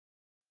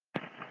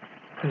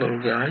Hello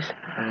guys,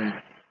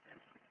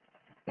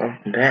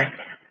 welcome back.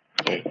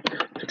 Okay,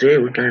 today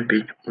we're going to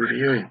be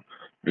reviewing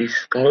the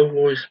Star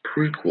Wars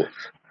prequels.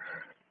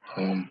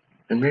 The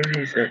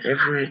movies that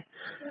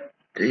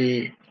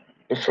the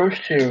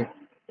first two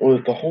or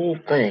the whole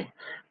thing,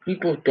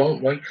 people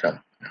don't like them.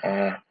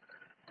 Uh,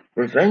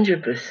 Revenge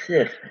of the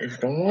Sith is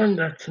the one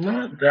that's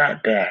not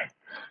that bad,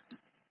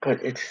 but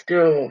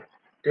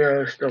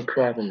there are still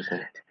problems in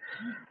it.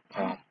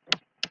 Um,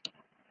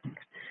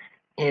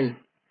 in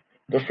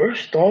the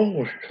first Star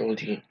Wars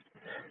trilogy,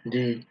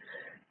 the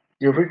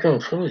the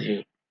original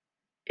trilogy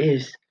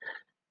is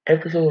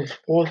episodes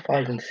 4,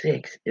 5, and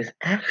 6 is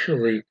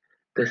actually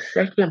the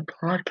second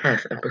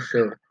podcast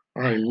episode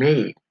I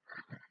made.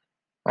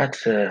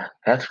 That's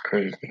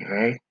crazy,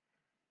 right?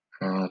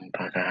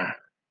 But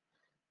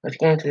let's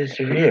get into this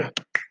review.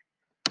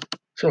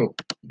 So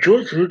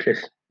George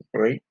Lucas,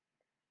 right?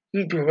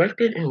 He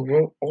directed and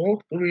wrote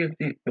all three of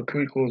the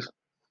prequels.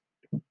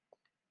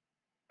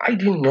 I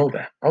didn't know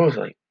that. I was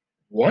like,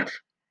 what?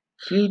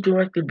 He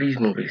directed these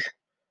movies.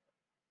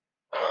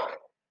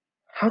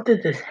 How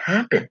did this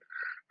happen?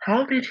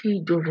 How did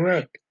he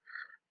direct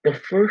the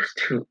first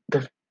two?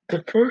 The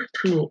first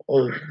two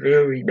are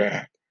very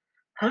bad.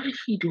 How did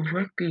he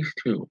direct these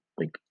two?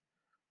 Like,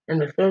 and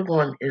the third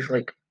one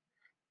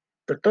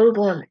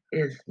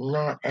is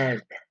not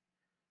as bad.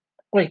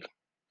 Like,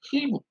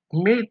 he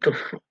made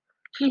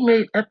he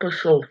made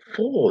episode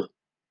 4,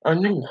 A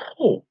New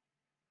Hope,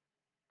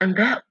 and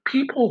that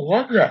people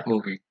love that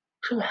movie.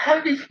 So how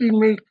did he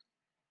make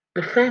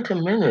the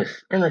Phantom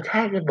Menace and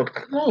Attack of the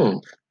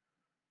Clones?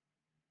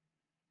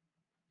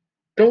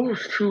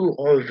 Those two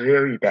are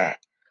very bad.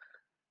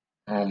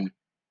 Um,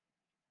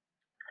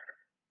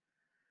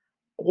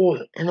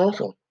 and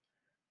also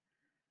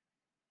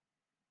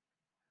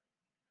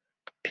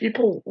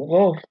people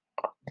love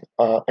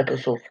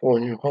episode 4,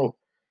 New Hope,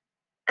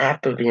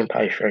 after The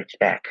Empire Strikes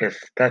Back, because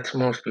that's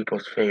most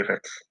people's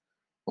favorites.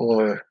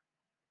 Or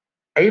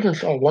I even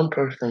saw one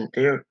person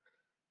they're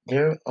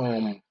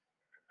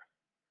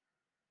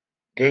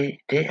they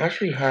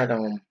actually had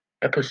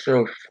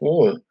episode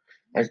 4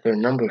 as their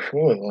number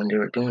 4 when they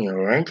were doing a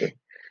ranking,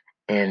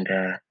 and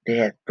they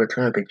had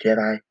Return of the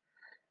Jedi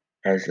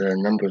as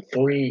number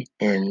 3,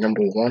 and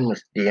number 1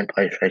 was The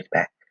Empire Strikes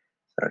Back.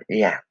 So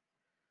yeah,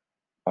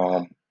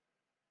 um,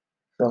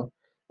 so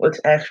let's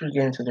actually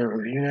get into the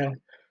review now.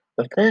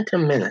 The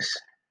Phantom Menace,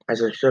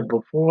 as I said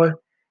before,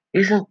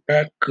 isn't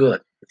that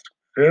good. It's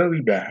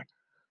very bad.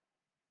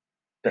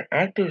 The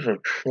actors are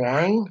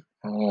trying.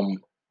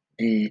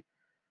 The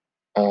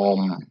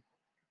um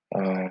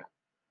uh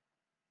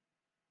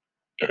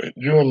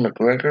Ewan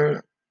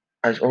McGregor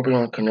as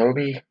Obi-Wan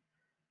Kenobi,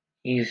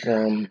 he's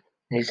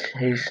he's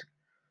he's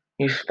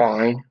he's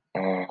fine.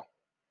 Liam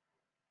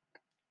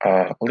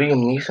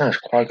Neeson as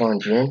Qui-Gon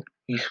Jinn,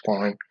 he's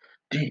fine.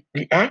 The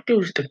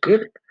actors, the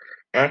good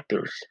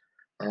actors,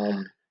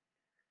 um,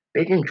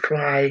 they can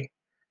try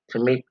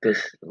to make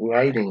this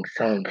writing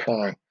sound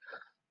fine,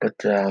 but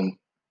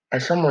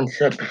as someone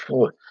said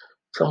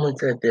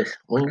this: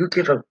 when you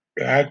give a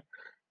bad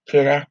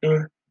kid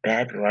actor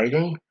bad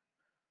writing,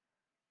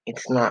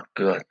 it's not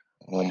good.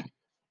 Um,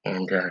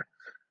 and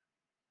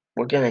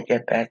we're gonna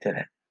get back to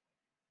that.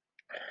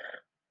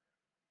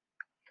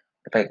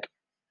 Like,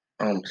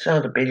 some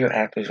of the bigger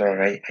actors are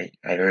alright.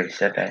 I already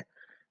said that.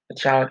 The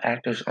child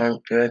actors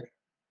aren't good,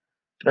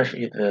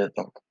 especially the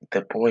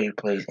boy who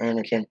plays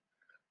Anakin.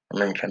 I'm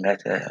gonna come back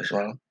to that as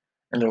well.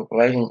 And the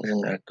writing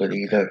isn't that good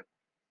either.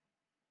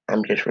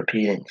 I'm just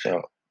repeating,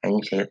 so I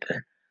need to get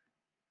there.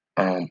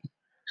 Um,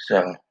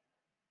 so,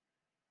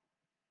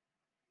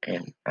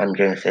 and I'm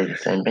gonna say the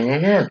same thing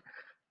again.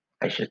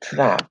 I should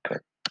stop,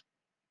 but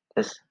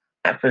this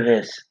after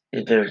this,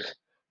 there's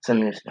some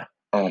new stuff.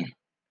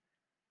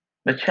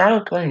 The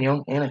child playing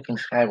young Anakin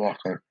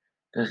Skywalker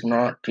does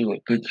not do a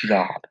good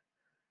job.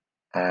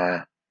 Uh,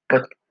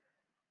 but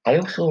I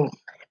also,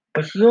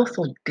 but he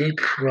also did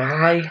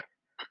try,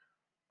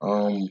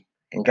 um,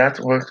 and got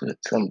to work with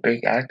some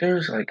big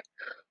actors like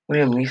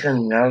Liam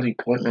Neeson, Natalie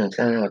Portman, and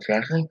Samuel L.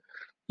 Jackson.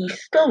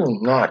 He's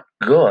still not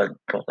good,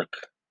 but like,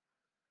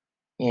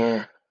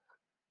 yeah,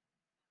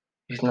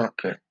 he's not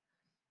good.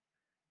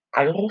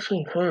 I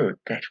also heard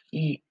that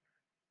he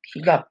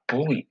got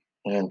bullied,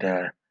 and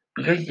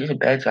because he did a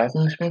bad job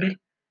in this movie,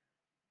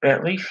 but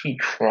at least he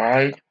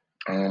tried.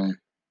 Um,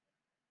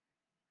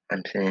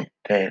 I'm saying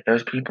that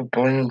those people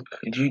bullying him.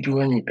 Could you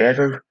do any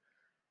better?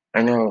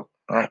 I know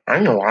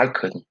I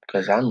couldn't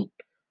because I,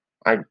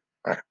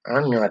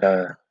 I'm not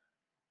a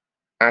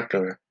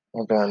actor,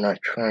 although I'm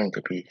not trying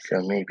to be.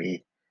 So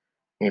maybe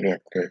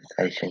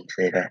I shouldn't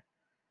say that.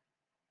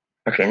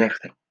 Okay,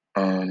 next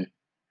thing.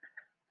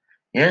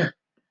 Yeah,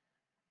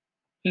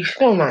 he's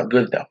still not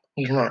good though.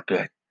 He's not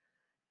good.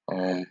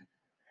 Um,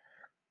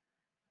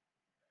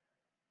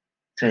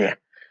 so yeah,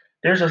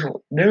 there's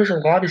a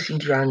lot of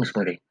CGI in this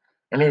movie,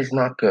 and it is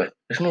not good.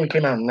 This movie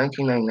came out in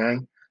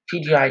 1999.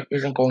 CGI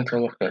isn't going to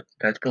look good.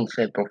 That's been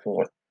said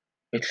before.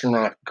 It's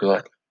not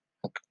good.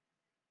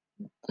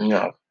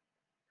 No,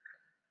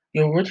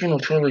 the original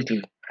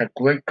trilogy had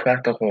great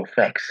practical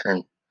effects,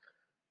 and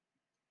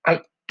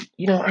I,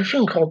 I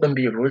shouldn't call them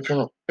the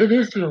original. It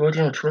is the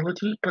original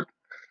trilogy, but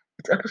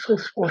it's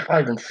episodes 4,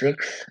 5, and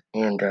 6,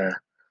 and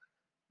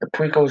the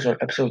prequels are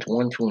episodes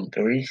 1, 2, and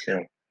 3.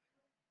 So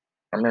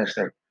I'm gonna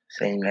start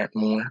saying that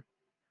more.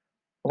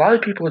 A lot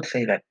of people would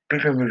say that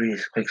bigger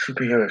movies like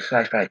superhero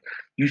sci-fi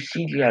use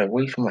CGI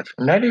way too much,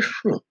 and that is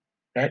true.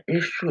 That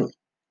is true.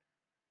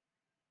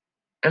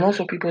 And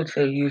also, people would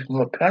say use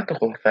more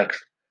practical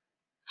effects,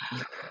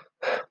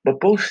 but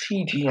both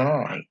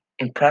CGI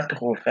and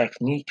practical effects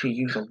need to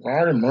use a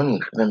lot of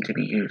money for them to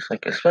be used.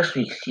 Like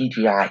especially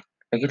CGI,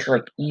 like it's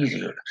like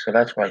easier, so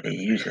that's why they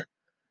use it.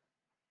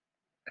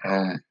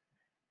 Um,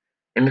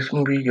 in this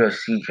movie, you have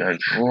CGI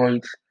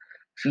droids,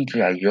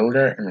 CGI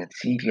Yoda, and then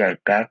CGI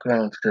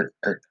backgrounds. There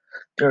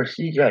are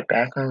CGI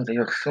backgrounds. They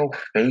look so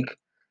fake,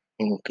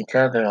 and you can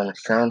tell they're on a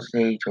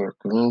soundstage or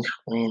a green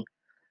screen.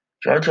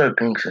 Jar Jar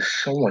Binks is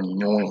so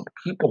annoying.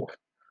 People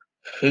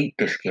hate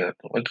this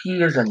character. Like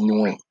he is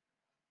annoying.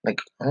 Like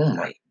oh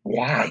my,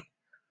 why?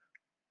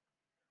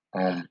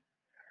 Um,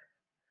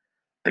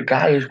 the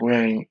guy is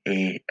wearing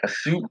a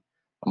suit,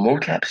 a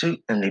mocap suit,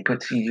 and they put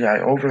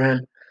CGI over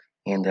him,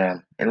 and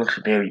it looks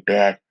very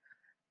bad.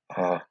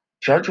 Uh,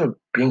 Jar Jar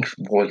Binks'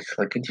 voice,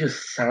 like it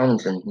just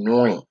sounds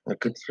annoying.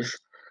 Like it's just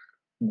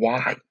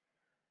why?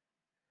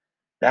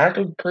 The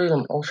actor who played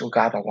him also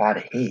got a lot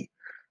of hate.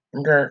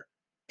 And the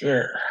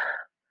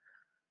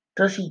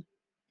does he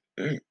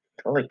it,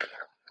 like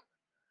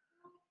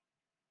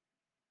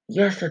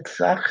yes it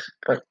sucks,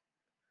 but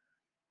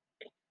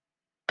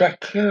that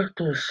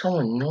character is so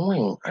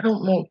annoying. I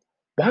don't know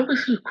why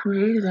was he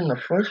created in the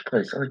first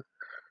place? Like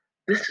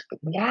this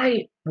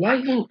why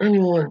didn't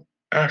anyone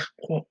ask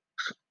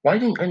why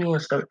didn't anyone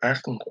start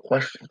asking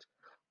questions?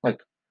 Like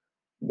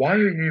why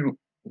are you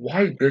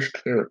why this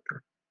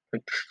character?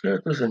 Like this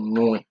character's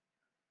annoying.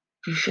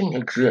 He shouldn't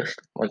exist.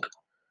 Like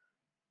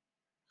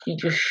he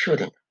just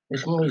shouldn't.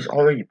 This movie's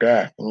already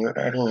bad, and you're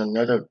adding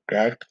another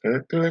bad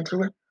character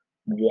into it?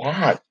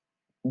 Why?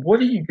 What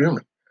are you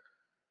doing?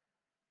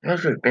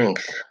 Ezra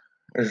Banks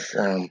is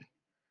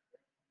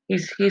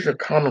he's a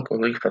comic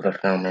relief for the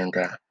film, and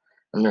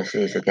I'm gonna say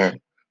this again.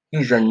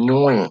 He's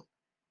annoying.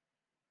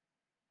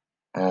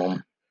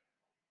 Um,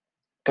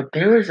 but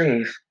there is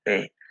a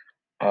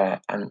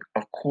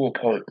cool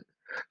part.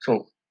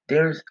 So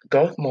there's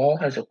Darth Maul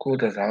has a cool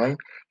design.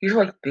 He's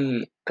like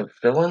the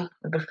villain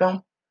of the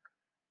film.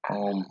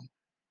 Um,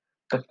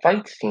 the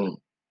fight scene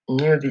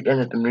near the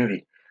end of the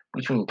movie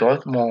between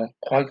Darth Maul,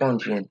 Qui-Gon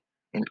Jinn,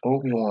 and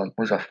Obi-Wan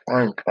was a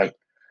fine fight.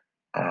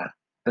 Uh,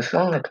 the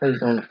song that plays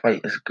during the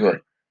fight is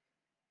good.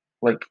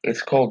 Like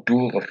it's called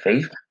Duel of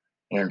Faith,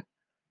 and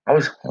I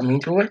was humming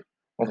to it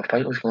while the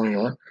fight was going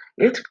on.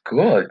 It's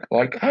good.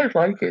 Like I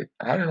like it.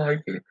 I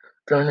like it.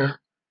 Dun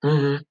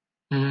mhm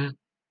mhm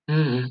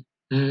mhm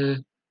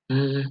mhm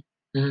mhm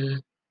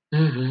mhm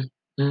mhm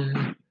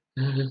mhm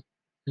mhm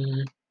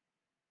mhm.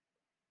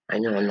 I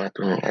know I'm not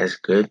doing as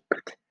good,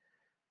 but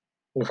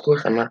of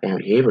course I'm not gonna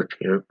be able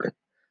to. But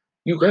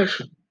you guys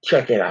should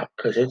check it out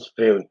because it's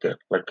very good.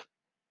 Like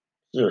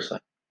seriously,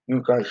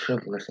 you guys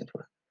should listen to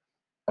it.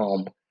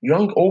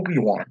 Young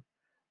Obi-Wan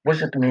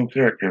wasn't the main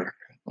character,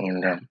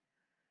 and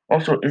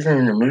also isn't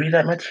in the movie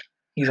that much.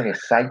 He's like a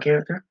side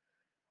character,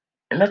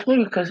 and that's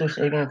maybe because they're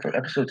saving him for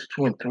episodes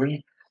 2 and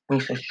 3 when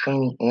he starts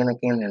training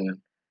Anakin,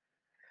 and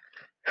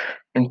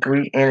in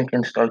 3,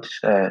 Anakin starts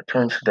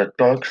turns to the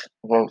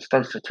well,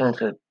 starts to turn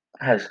to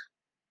has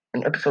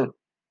in episode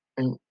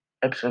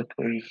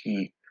 3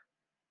 he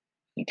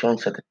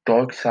turns to the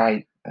dark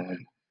side.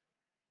 In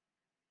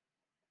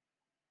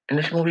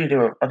this movie,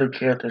 there are other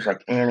characters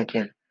like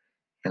Anakin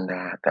and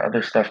the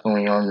other stuff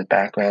going on in the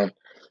background,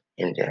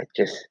 and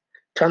just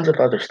tons of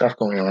other stuff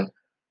going on,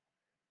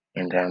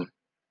 and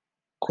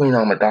Queen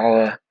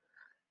Amidala.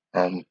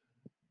 Um,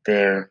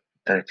 there's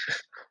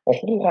just a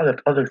whole lot of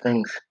other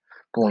things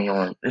going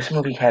on. This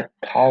movie had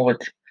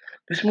politics.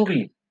 This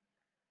movie,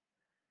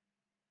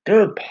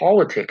 there are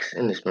politics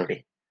in this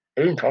movie.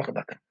 They didn't talk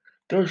about that.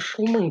 There are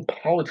so many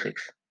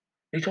politics.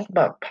 They talk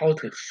about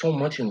politics so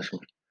much in this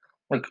movie.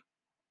 Like,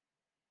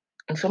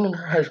 and someone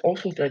has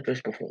also said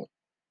this before.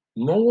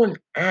 No one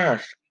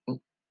asked,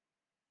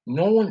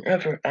 no one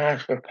ever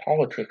asked for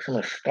politics in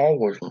a Star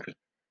Wars movie.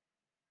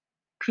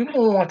 People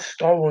don't watch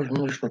Star Wars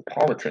movies for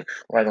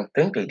politics, or I don't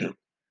think they do.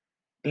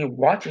 They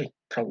watch it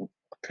to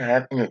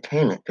have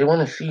entertainment. They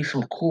want to see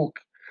some cool.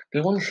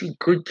 They want to see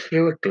good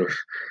characters.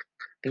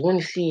 They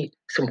want to see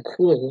some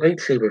cool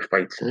lightsaber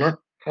fights, not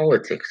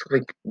politics.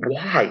 Like,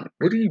 why?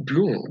 What are you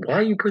doing? Why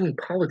are you putting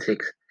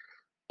politics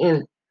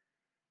in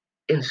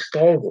in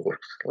Star Wars?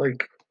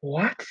 Like,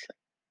 what?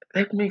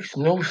 That makes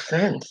no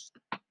sense.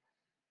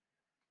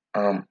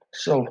 And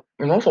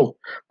also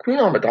Queen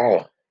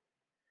Amidala,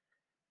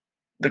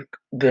 the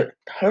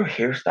her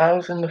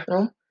hairstyles in the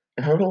film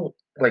and her whole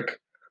like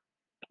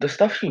the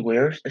stuff she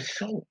wears is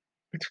so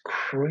it's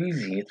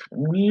crazy. It's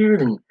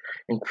weird and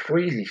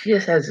crazy. She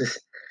just has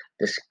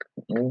this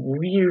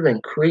weird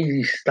and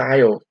crazy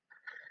style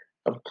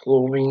of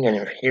clothing and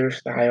her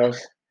hairstyles.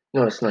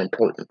 No, it's not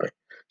important, but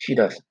she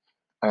does.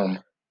 Um,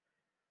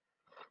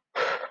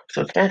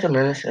 So Phantom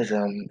Menace is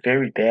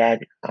very bad.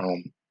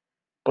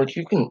 But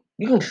you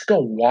can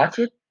still watch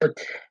it, but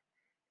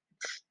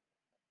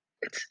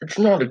it's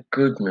not a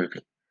good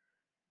movie.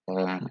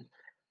 Um,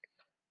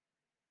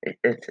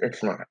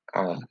 it's not.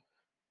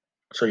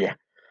 So yeah,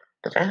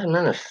 the Phantom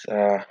Menace.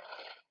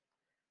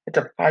 It's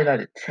a 5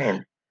 out of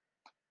 10.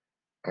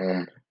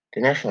 Um,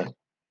 the next one,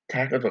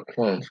 Attack of the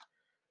Clones.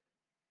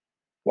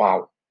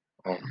 Wow.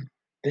 Um,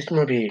 this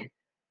movie,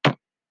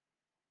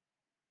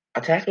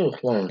 Attack of the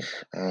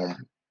Clones,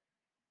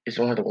 is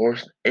one of the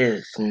worst. It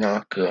is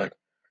not good.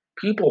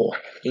 People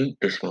hate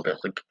this movie.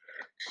 Like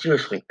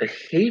seriously, the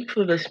hate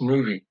for this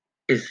movie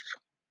is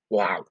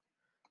wow.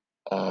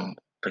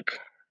 Like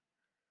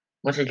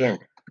once again,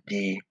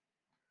 the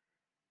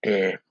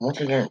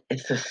once again,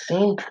 it's the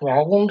same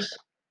problems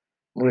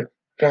with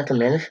Phantom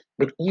Menace,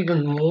 but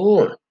even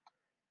more.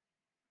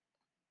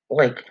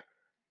 Like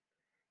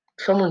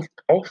someone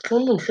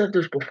said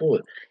this before.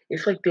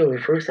 It's like the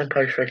reverse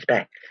Empire Strikes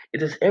Back. It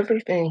does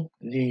everything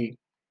the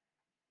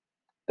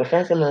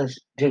Phantom Menace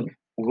did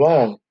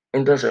wrong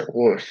and does it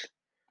worse.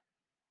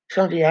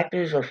 Some of the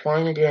actors are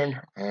fine again.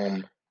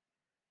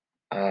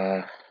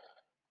 Uh,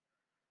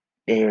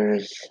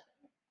 there's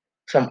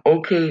some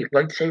okay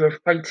lightsaber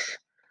fights.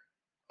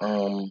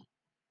 Um,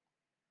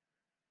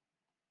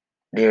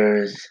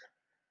 there's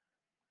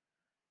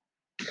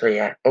so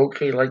yeah,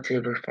 okay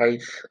lightsaber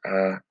fights.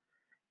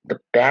 The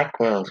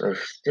backgrounds are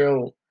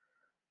still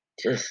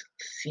just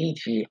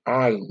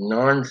CGI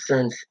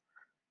nonsense.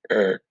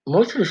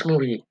 Most of this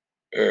movie,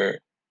 uh,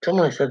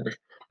 someone said this.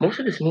 Most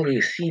of this movie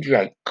is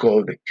CGI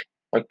garbage.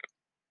 Like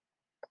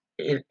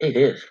it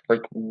is.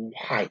 Like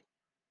why?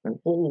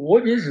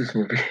 What is this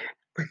movie?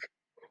 Like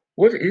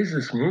what is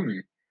this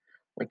movie?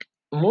 Like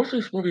most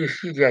of this movie is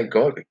CGI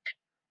garbage.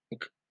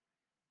 Like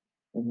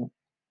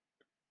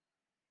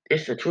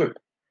it's the truth.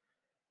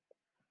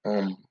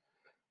 Um,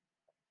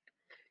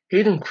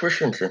 Hayden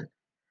Christensen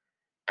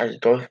as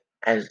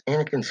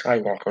Anakin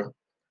Skywalker,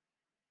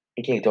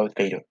 aka Darth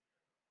Vader.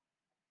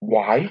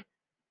 Why?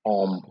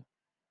 Um,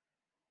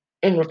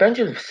 in Revenge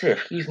of the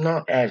Sith, he's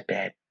not as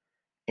bad,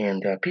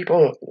 and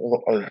people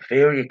are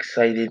very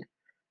excited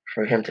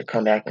for him to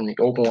come back in the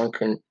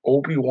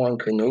Obi-Wan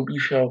Kenobi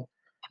show,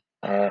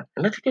 and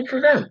that's good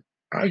for them.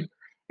 I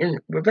in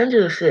Revenge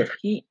of the Sith,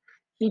 he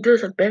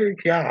does a better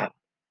job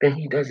than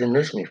he does in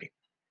this movie.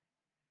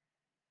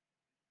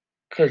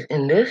 Because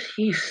in this,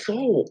 he's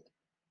so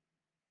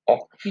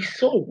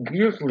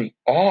weirdly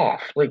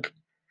off. Like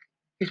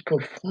his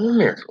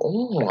performance,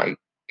 oh my,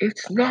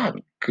 it's not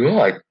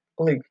good.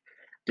 Like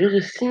there's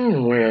a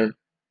scene where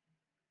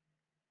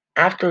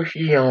after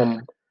his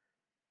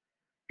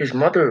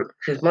mother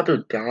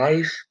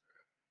dies,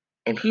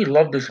 and he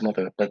loved his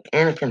mother, like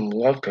Anakin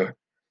loved her,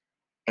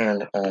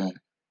 and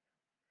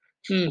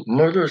he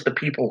murders the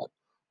people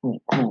who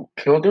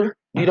killed her.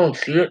 You don't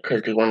see it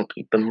because they want to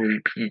keep the movie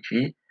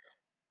PG.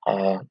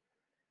 Uh,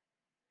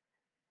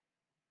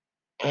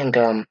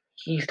 and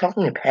he's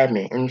talking to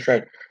Padme, and he's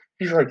like,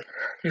 he's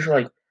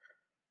like,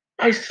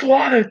 I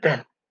slaughtered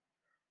them.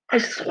 I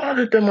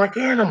slaughtered them like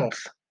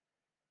animals.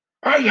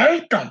 I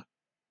hate them.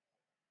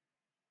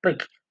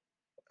 Like,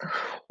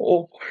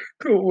 oh,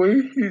 the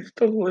way he's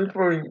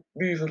delivering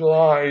these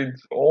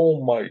lines.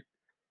 Oh my,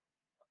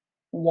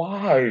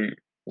 why,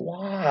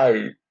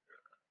 why?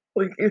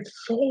 Like, it's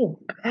so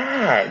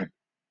bad.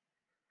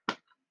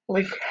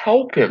 Like,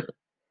 help him.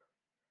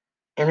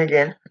 And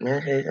again, I'm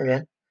gonna say this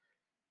again.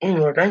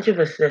 In Revenge of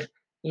the Sith,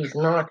 he's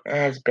not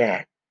as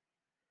bad,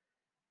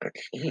 but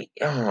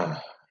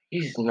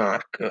he's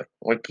not good.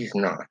 Like he's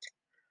not.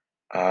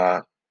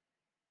 Uh,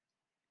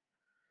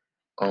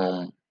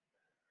 um,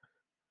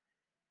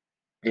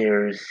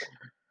 there's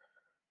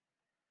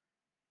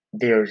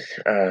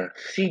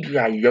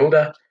CGI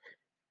Yoda.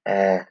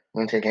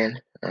 Once again,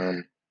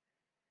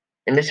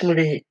 in this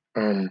movie,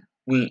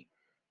 we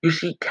you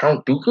see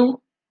Count Dooku,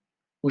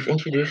 who's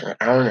introduced an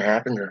hour and a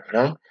half into the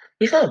film.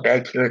 He's not a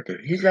bad character.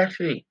 He's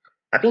actually,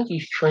 I think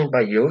he's trained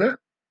by Yoda,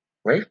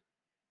 right?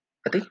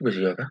 I think he was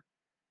Yoda,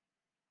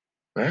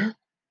 right?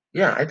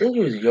 Yeah, I think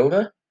he was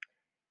Yoda,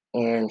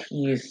 and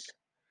he's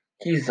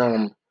he's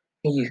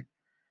he's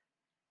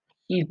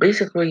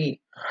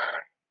basically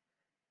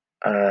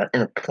an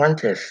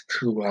apprentice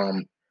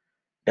to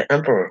the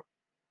Emperor,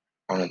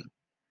 um,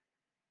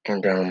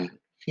 and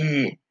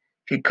he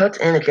he cuts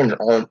Anakin's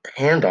own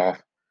hand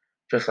off,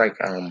 just like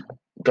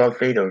Darth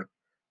Vader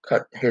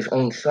cut his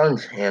own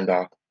son's hand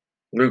off,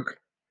 Luke,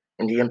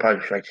 in The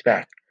Empire Strikes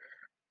Back.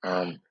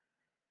 Um,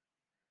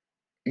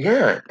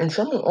 yeah, and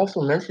someone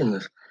also mentioned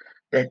this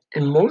that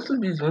in most of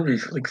these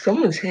movies, like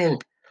someone's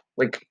hand,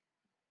 like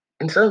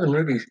in some of the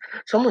movies,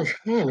 someone's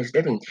hand is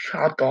getting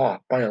chopped off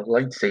by a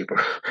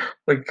lightsaber.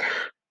 Like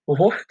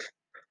what?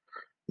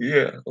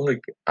 Yeah,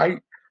 like I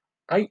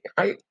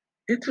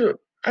it's a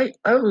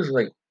I was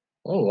like,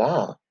 oh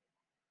wow,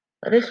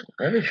 that is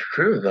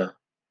true though.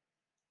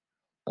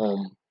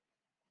 Um,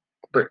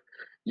 but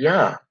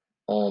yeah,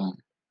 um,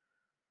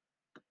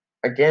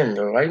 again,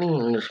 the writing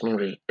in this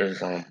movie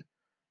is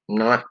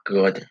not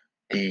good.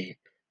 The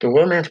the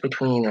romance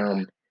between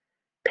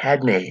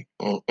Padme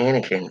and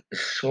Anakin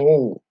is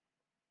so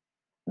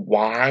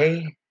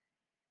why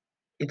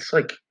it's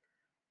like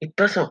it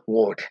doesn't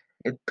work.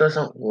 It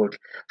doesn't work.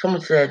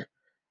 Someone said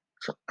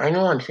so I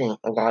know I'm saying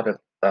a lot of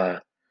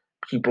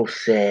people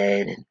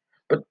said and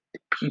but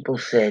people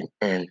said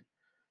and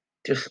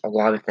just a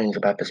lot of things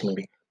about this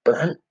movie.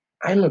 But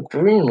I'm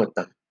agreeing with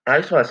them.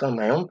 I saw some of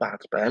my own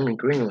thoughts, but I'm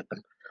agreeing with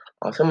them.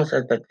 Someone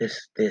said that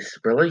this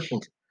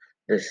relationship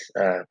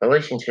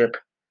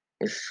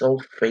is so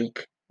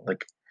fake,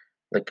 like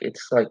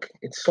it's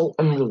so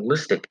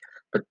unrealistic.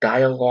 The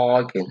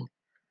dialogue and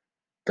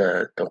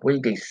the way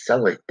they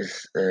sell it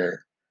is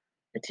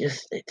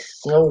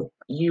it's so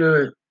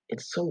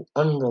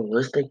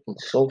unrealistic and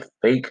so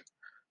fake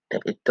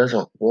that it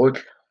doesn't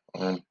work.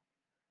 Um,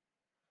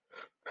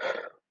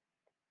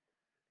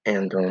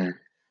 and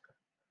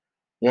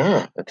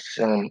yeah,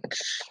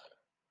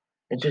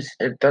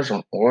 it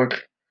doesn't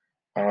work.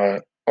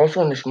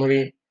 Also in this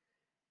movie,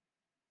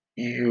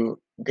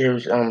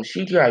 there's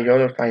CGI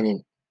Yoda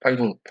fighting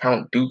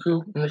Count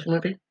Dooku in this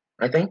movie.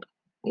 I think.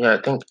 Yeah,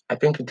 I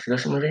think it's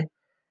this movie.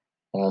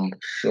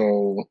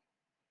 So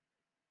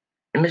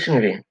in this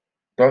movie,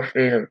 Darth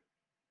Vader,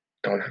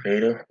 Darth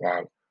Vader,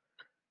 wow.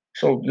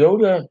 So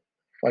Yoda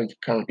fights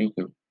Count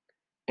Dooku,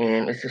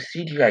 and it's a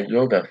CGI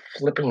Yoda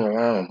flipping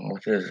around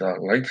with his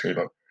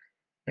lightsaber,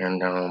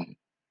 and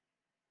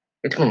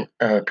it's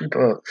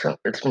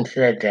been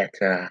said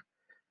that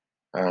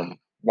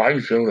why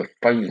is Yoda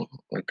fighting?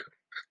 Like,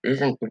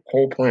 isn't the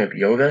whole point of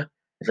Yoda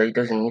is that he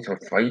doesn't need to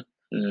fight?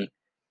 He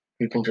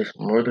can just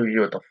murder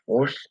you with the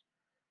Force.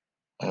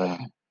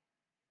 Um,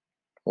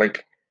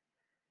 like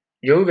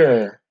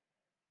Yoda,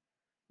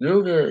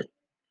 Yoda,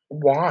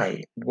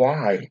 why?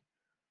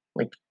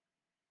 Like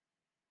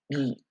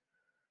the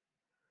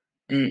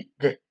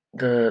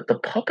the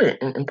puppet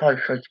in Empire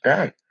Strikes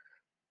Back,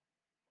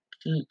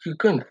 he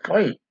couldn't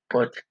fight,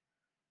 but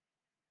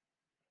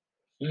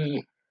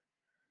he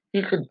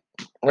he could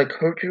like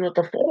hurt you with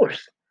the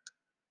Force.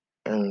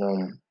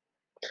 And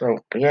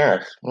but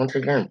yes, once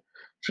again,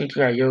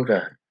 CGI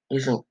Yoda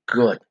isn't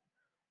good.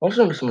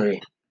 Also in this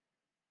movie,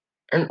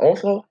 and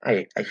also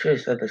I should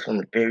have said this from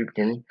the very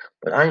beginning,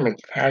 but I'm a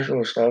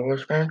casual Star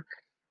Wars fan.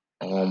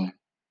 Um,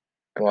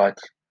 but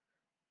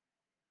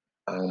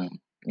um,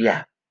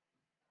 yeah,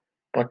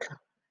 but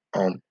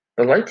the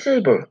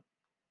lightsaber.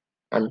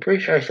 I'm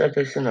pretty sure I said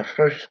this in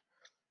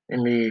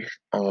the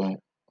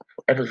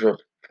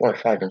episode 4,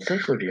 5, and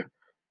 6 review.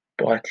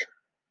 But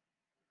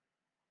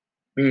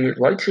the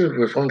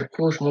lightsaber is one of the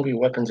coolest movie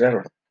weapons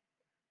ever,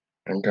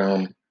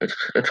 and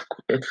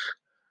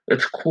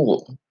it's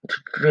cool.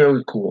 It's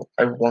very cool.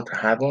 I want to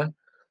have one.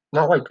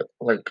 Not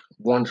like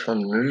ones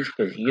from the movies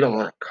because you don't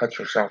want to cut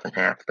yourself in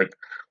half. Like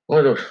one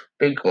of those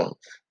fake ones,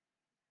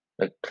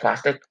 like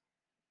plastic,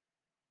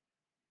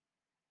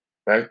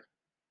 right?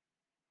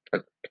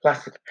 Like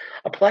plastic,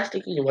 a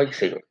plasticky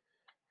lightsaber.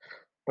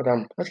 But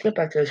let's get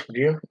back to this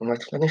review and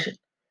let's finish it.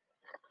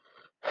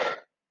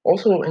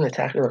 Also, in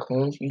Attack of the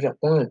Clones, you got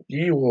one of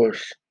the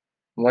worst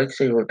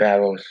lightsaber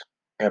battles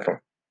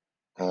ever.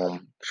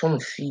 So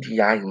much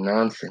CGI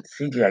nonsense,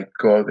 CGI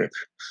garbage,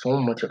 so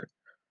much of it.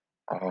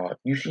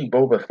 You see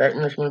Boba Fett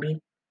in this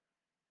movie,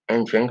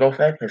 and Jango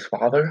Fett, his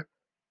father.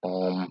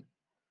 Um,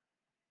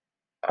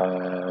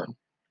 uh,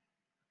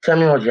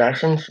 Samuel L.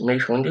 Jackson's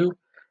Mace Windu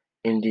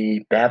in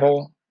the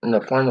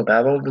final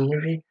battle of the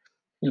movie.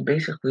 He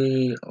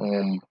basically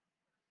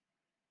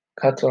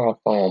cuts off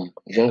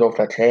Jango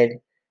Fett's head,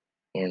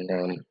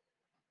 and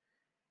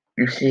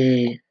you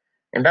see,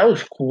 and that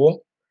was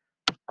cool.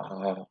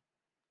 Uh,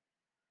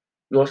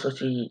 you also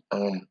see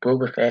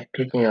Boba Fett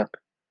picking up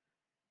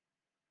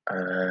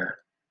uh,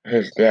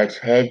 his dad's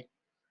head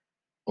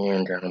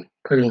and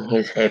putting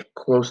his head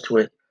close to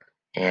it.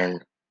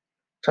 And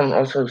someone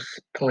also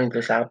pointed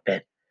this out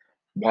that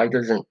why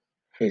doesn't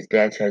his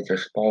dad's head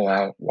just fall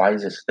out? Why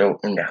is it still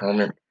in the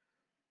helmet?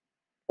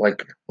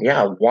 Like,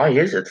 yeah, why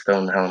is it still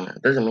in the helmet?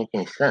 It doesn't make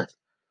any sense.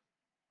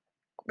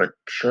 But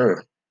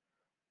sure.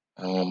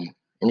 Um,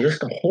 and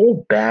just the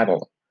whole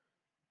battle,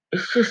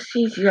 it's just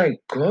CGI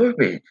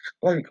garbage.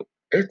 Like,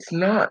 it's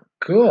not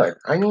good.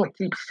 I know I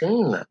keep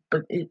saying that,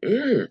 but it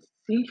is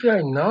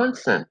CGI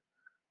nonsense.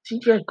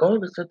 CGI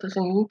garbage that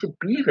doesn't need to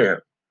be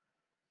there.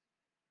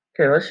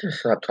 Okay, let's just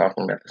stop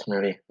talking about this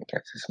movie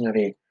because this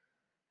movie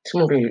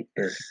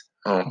is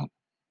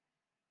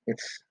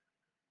it's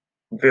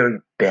very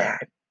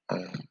bad.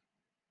 Um,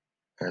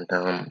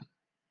 and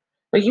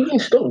like you can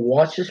still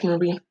watch this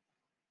movie.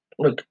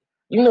 Like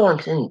even though I'm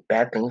saying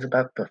bad things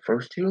about the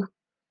first two,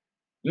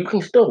 you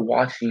can still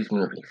watch these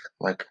movies.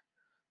 Like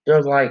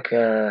they're like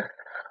uh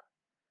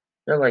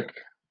they're like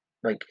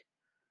like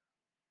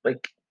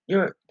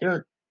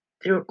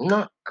they're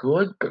not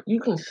good, but you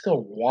can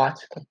still watch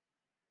them.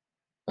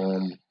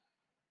 Um,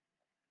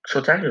 so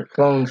Attack of the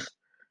Clones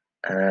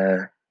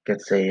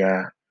gets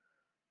a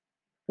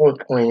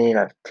 4.8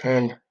 out of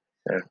 10.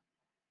 So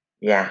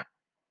yeah,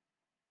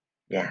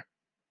 yeah,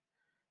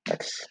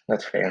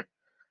 that's fair.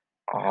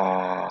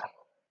 Uh,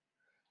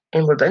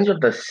 and Revenge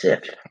of the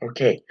Sith.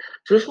 Okay,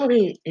 so this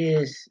movie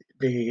is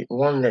the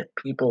one that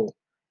people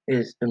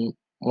is the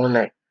one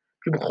that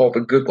people call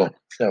the good one.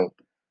 So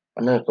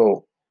I'm gonna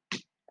go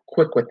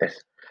quick with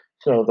this.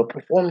 So the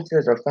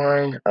performances are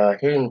fine.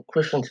 Hayden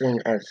Christensen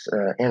as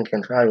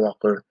Anakin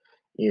Skywalker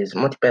is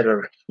much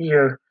better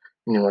here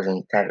than he was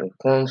in Attack of the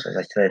Clones, as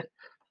I said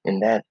in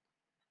that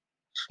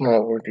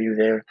small review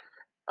there.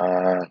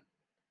 Uh,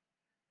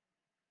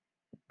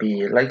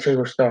 the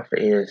lightsaber stuff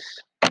is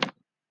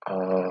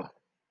uh,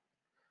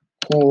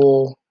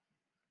 cool,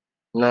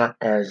 not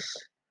as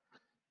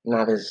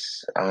not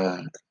as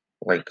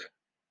like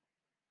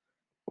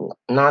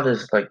not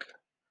as like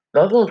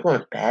the other ones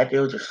weren't bad, they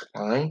were just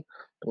fine.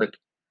 Like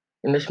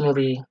in this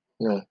movie,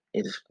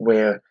 it's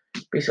where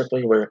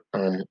basically where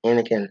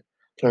Anakin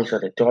turns to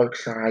the dark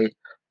side,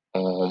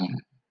 um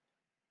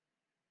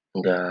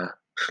and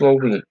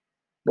slowly,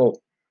 well,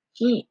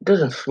 he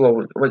doesn't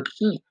slowly, like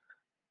he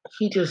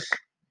just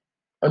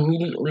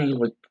immediately,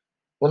 like,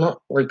 well,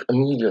 not like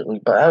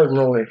immediately, but out of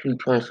nowhere he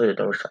turns to the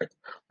dark side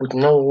with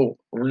no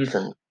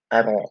reason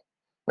at all.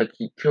 Like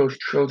he kills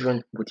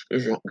children, which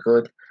isn't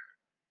good.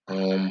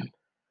 Um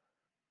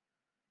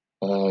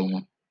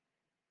um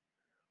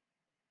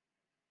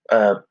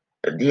uh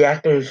the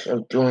actors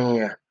are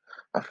doing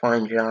a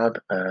fine job.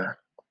 Uh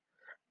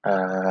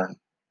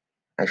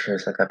I should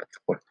have said that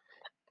before.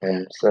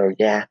 So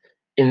yeah,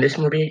 in this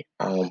movie,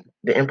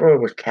 the Emperor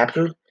was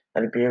captured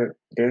at the very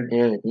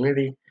beginning of the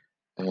movie,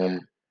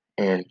 um,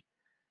 and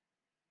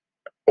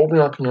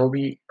Obi-Wan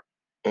Kenobi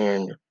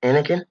and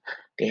Anakin,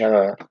 they have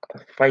a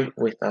fight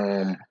with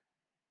Count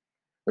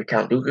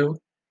Dooku,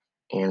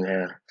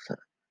 and so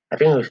I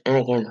think it was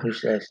Anakin who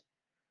says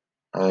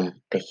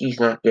that he's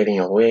not getting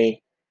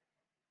away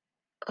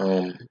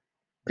um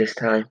this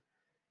time,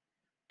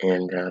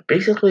 and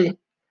basically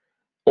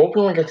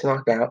Obi-Wan gets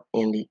knocked out,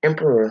 and the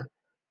Emperor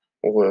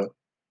or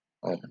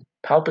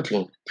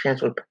Palpatine,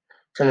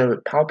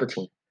 Senator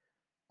Palpatine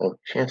or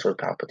Chancellor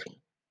Palpatine.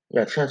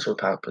 Yeah, Chancellor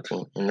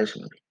Palpatine in this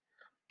movie.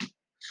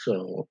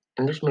 So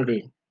in this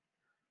movie,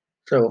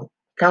 so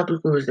Count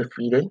Dooku is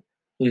defeated.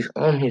 He's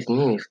on his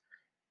knees,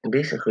 and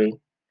basically,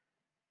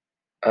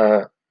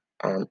 uh,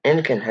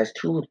 Anakin has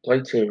two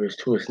lightsabers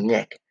to his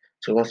neck,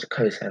 so he wants to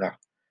cut his head off.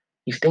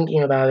 He's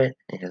thinking about it,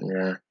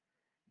 and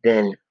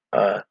then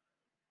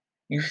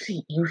you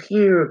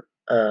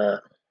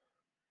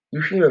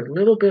hear a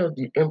little bit of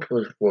the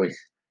Emperor's voice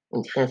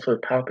in Chancellor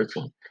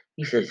Palpatine.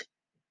 He says,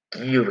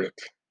 "Do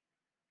it,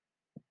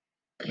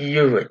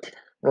 do it."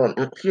 Well,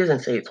 he doesn't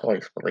say it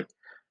twice, but like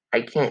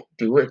I can't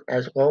do it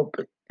as well,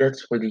 but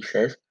that's what he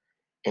says.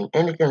 And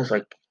Anakin's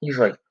like,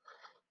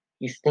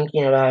 he's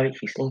thinking about it,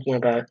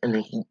 and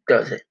then he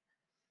does it.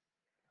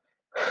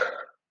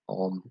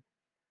 Um,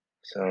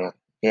 so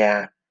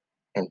yeah,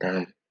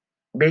 and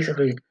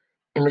basically,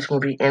 in this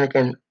movie,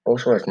 Anakin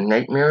also has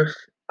nightmares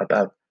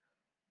about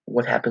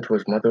what happened to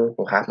his mother,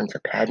 what happened to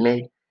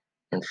Padme,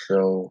 and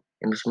so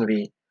in this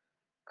movie,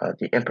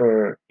 the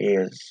Emperor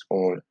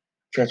or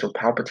Chancellor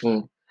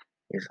Palpatine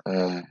is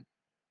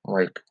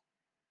like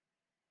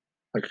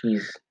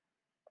he's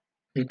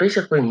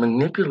basically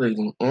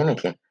manipulating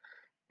Anakin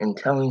and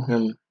telling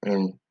him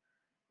and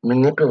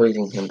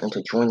manipulating him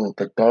into joining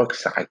the dark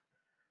side.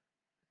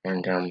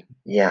 And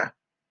yeah,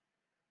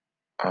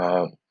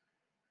 uh,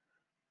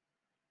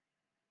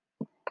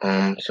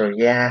 so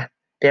yeah,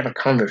 they have a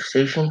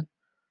conversation.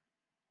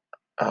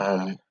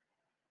 Um,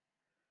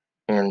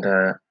 and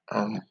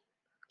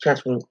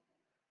Chancellor,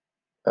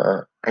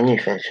 I need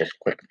to finish this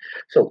quick.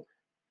 So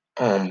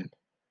um,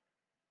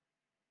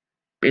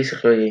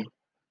 basically,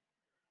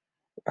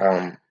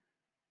 um,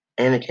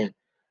 Anakin,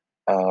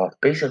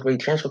 basically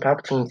Chancellor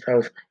Palpatine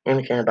tells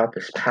Anakin about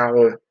this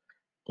power,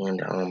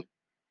 and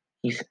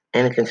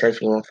Anakin says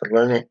he wants to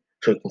learn it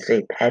so he can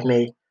save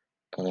Padme.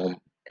 Um,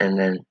 and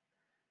then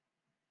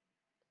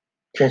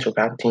Chancellor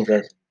Palpatine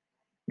says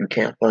you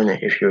can't learn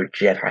it if you're a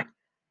Jedi.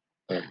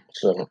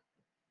 So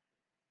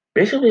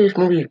basically, this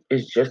movie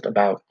is just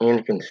about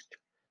Anakin's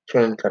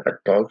turn to the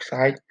dark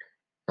side.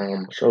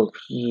 So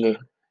he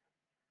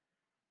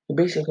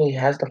basically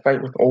has the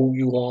fight with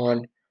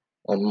Obi-Wan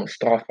on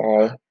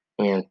Mustafar,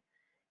 and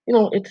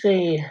it's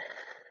a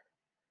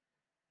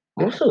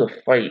most of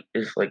the fight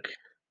is like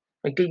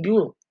they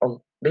do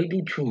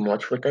too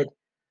much with it,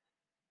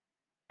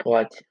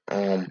 but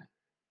and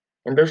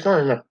there's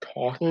not enough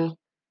talking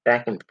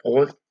back and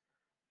forth,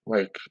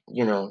 like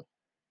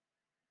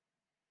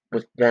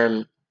with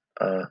them,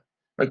 uh,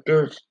 like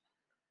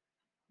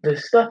the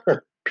stuff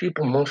that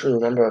people mostly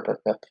remember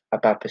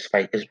about this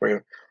fight is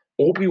where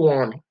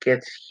Obi-Wan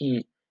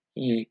he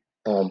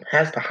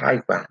has the high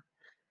ground,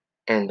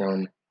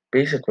 and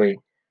basically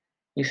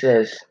he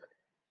says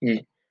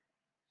he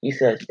he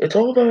says it's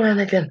over,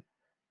 Anakin.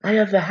 I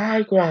have the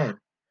high ground,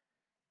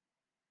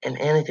 and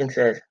Anakin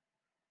says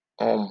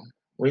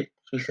wait,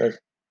 he says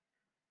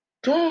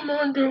you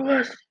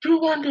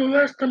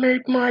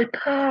underestimate my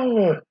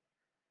power,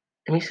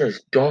 and he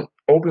says don't.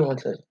 Obi-Wan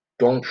says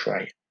don't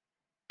try it,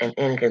 and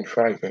Anakin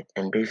tries it,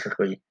 and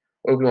basically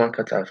Obi-Wan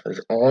cuts off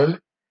his arm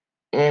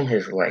and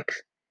his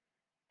legs,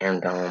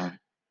 and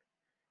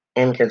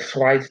Anakin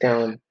slides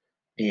down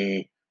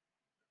the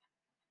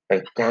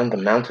like down the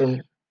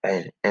mountain,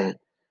 and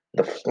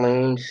the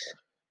flames.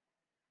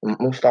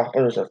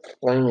 Mustafa is a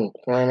flaming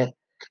planet,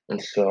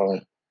 and so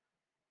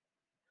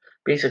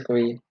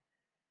basically,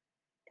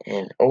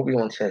 and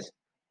Obi-Wan says,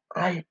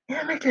 "I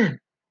Anakin."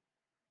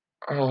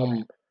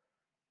 Um,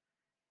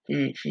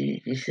 he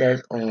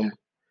says,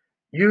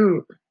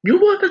 you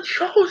were the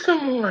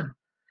chosen one.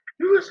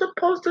 You were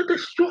supposed to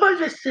destroy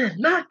the Sith,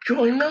 not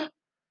join them.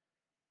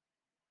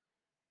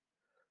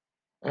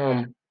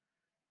 Um,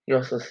 he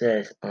also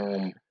says,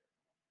 uh,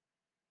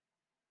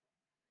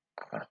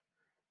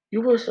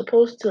 you were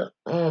supposed to,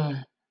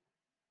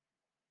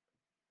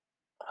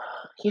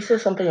 he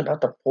says something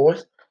about the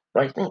Force,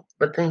 but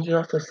then he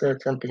also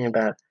said something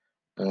about,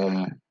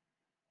 um,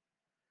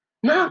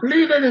 not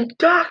leave it in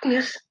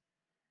darkness.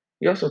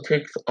 He also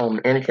takes,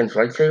 Anakin's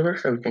lightsaber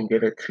so he can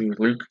give it to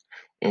Luke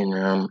in,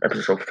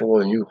 Episode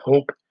 4, A New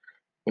Hope.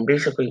 And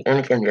basically,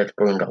 Anakin gets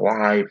burned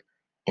alive,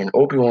 and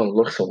Obi-Wan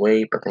looks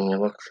away, but then he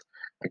looks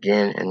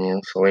again, and he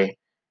looks away.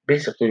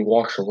 Basically,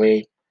 walks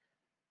away,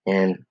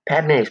 and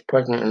Padme is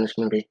pregnant in this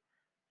movie.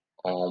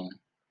 Um,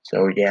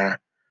 so yeah,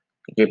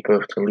 he gave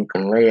birth to Luke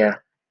and Leia.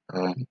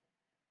 Um,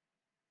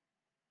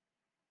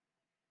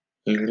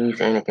 he leaves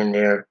Anakin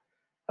there.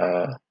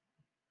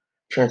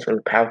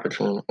 Chancellor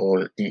Palpatine,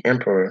 or the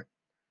Emperor,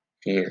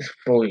 he is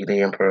fully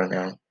the Emperor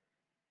now.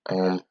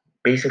 Um,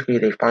 basically,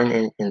 they find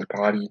Anakin's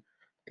body.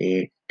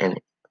 And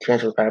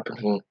Chancellor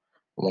Palpatine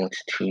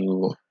wants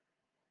to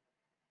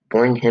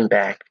bring him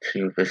back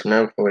to this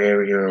medical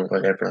area or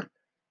whatever.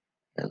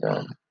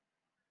 And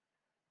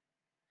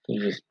he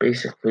just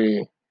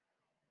basically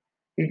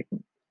he,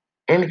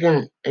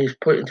 Anakin is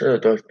put into a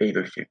Darth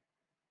Vader suit.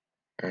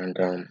 And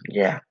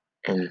yeah.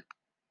 And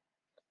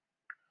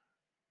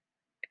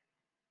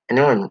I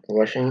know I'm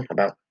rushing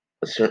about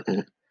a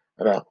certain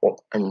about what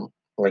I'm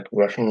like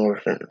rushing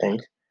over certain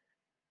things,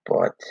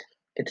 but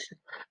it's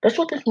that's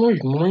what this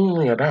movie's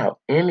mainly about.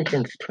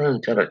 Anakin's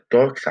turn to the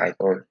dark side,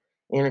 or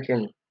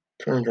Anakin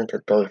turns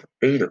into Darth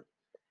Vader.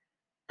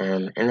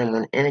 And then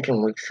when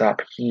Anakin wakes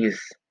up,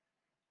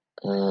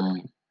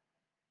 um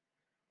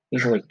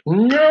he's like,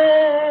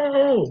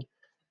 no,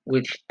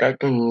 which that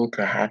didn't need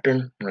to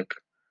happen. Like,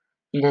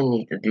 he didn't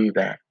need to do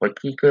that. Like,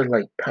 he could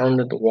like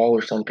pounded the wall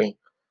or something.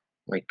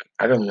 Like,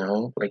 I don't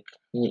know. Like,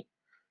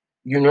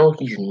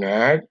 he's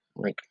mad.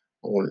 Like,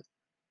 or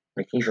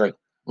like he's like,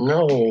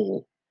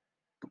 no,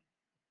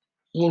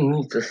 he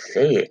needs to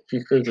say it.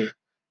 He could just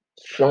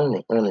shown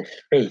it on his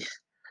face.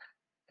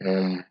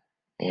 Um,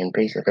 and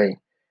basically,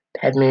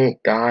 Padme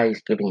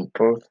dies giving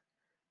birth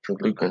to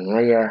Luke and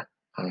Leia.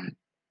 Um,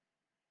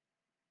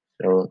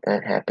 so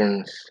that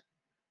happens.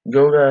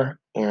 Yoda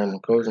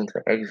goes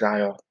into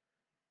exile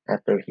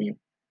after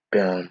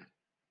um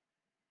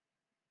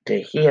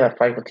he had a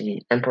fight with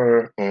the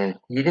Emperor, and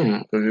he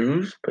didn't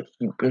lose, but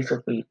he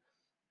basically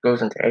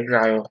goes into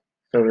exile.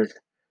 So does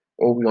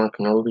Obi-Wan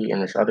Kenobi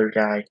and this other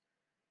guy.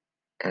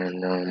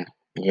 And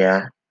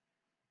yeah.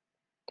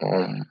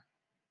 Um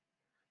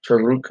so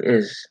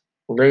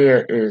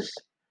Leia is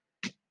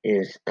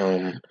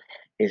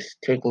is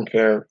taken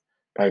care of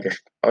by this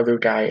other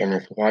guy and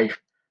his wife,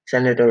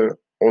 Senator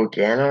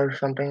Organa or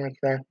something like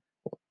that,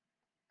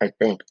 I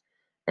think.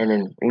 And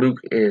then Luke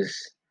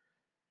is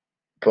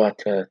brought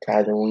to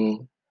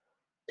Tatooine,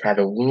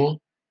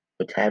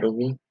 or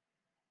Tatooine.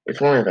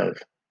 It's one of those.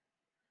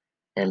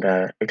 And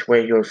it's where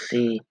you'll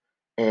see,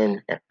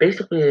 and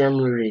basically the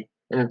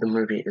end of the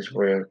movie is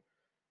where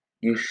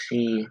you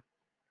see,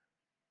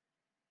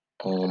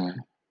 um,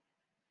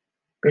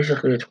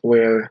 basically it's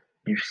where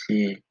you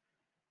see,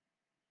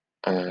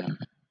 um,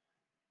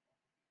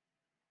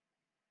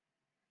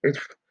 it's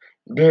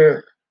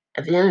there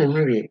at the end of the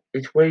movie.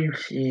 It's where you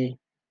see,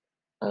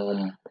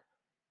 um,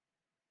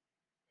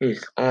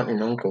 his aunt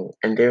and uncle,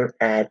 and they're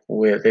at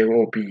where they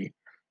will be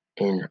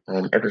in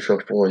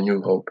Episode 4,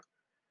 New Hope.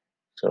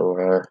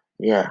 So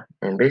yeah,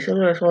 and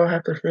basically that's all I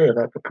have to say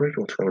about the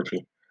prequel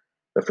trilogy.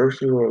 The first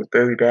two were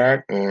very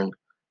bad, and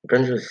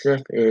Revenge of the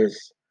Sith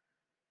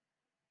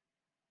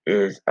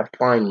is a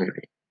fine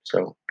movie.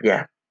 So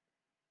yeah,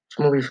 this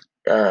movie's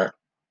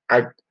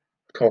I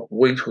talk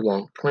way too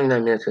long,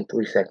 29 minutes and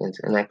 3 seconds,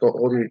 and I could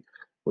only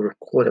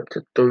record up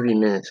to 30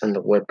 minutes on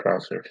the web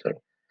browser. So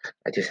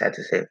I just had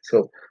to say it.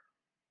 So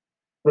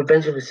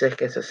Revenge of the Sith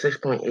gets a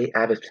 6.8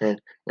 out of 10,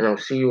 and I'll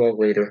see you all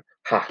later.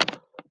 Ha.